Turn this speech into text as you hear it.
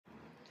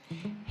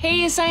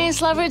Hey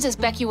science lovers, it's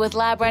Becky with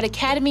Lab Rat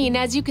Academy, and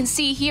as you can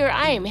see here,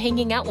 I am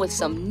hanging out with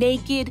some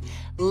naked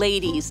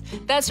ladies.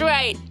 That's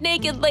right,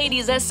 naked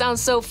ladies. That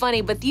sounds so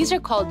funny, but these are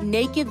called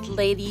naked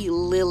lady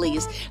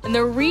lilies. And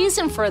the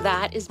reason for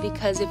that is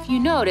because if you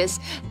notice,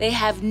 they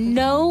have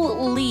no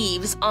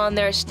leaves on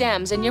their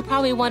stems. And you're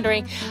probably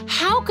wondering,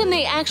 how can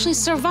they actually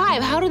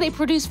survive? How do they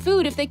produce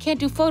food if they can't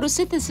do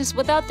photosynthesis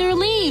without their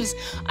leaves?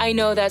 I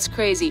know that's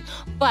crazy,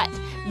 but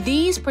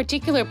these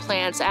particular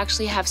plants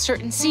actually have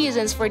certain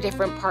seasons for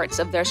different parts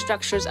of their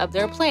structures of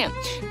their plant.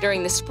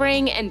 During the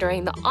spring and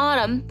during the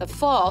autumn, the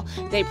fall,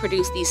 they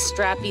produce these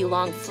strappy,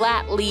 long,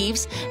 flat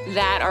leaves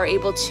that are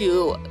able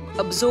to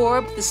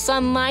absorb the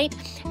sunlight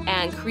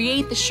and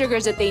create the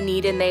sugars that they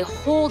need, and they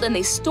hold and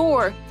they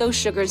store those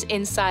sugars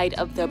inside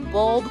of the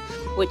bulb,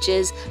 which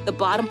is the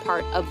bottom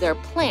part of their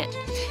plant,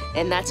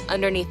 and that's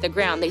underneath the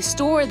ground. They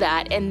store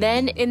that, and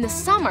then in the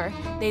summer,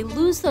 they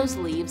lose those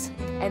leaves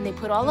and they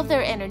put all of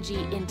their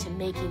energy into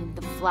making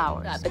the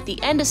flowers. At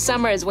the end of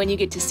summer is when you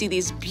get to see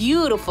these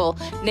beautiful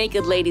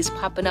naked ladies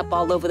popping up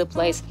all over the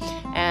place,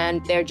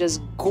 and they're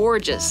just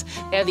gorgeous.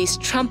 They have these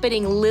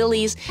trumpeting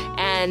lilies,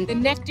 and the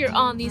nectar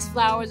on these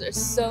flowers are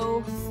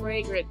so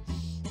fragrant.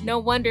 No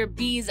wonder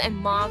bees and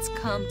moths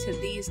come to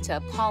these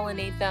to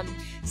pollinate them.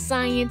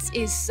 Science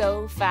is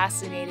so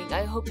fascinating.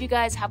 I hope you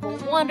guys have a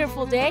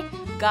wonderful day.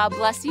 God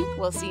bless you.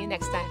 We'll see you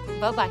next time.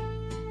 Bye-bye.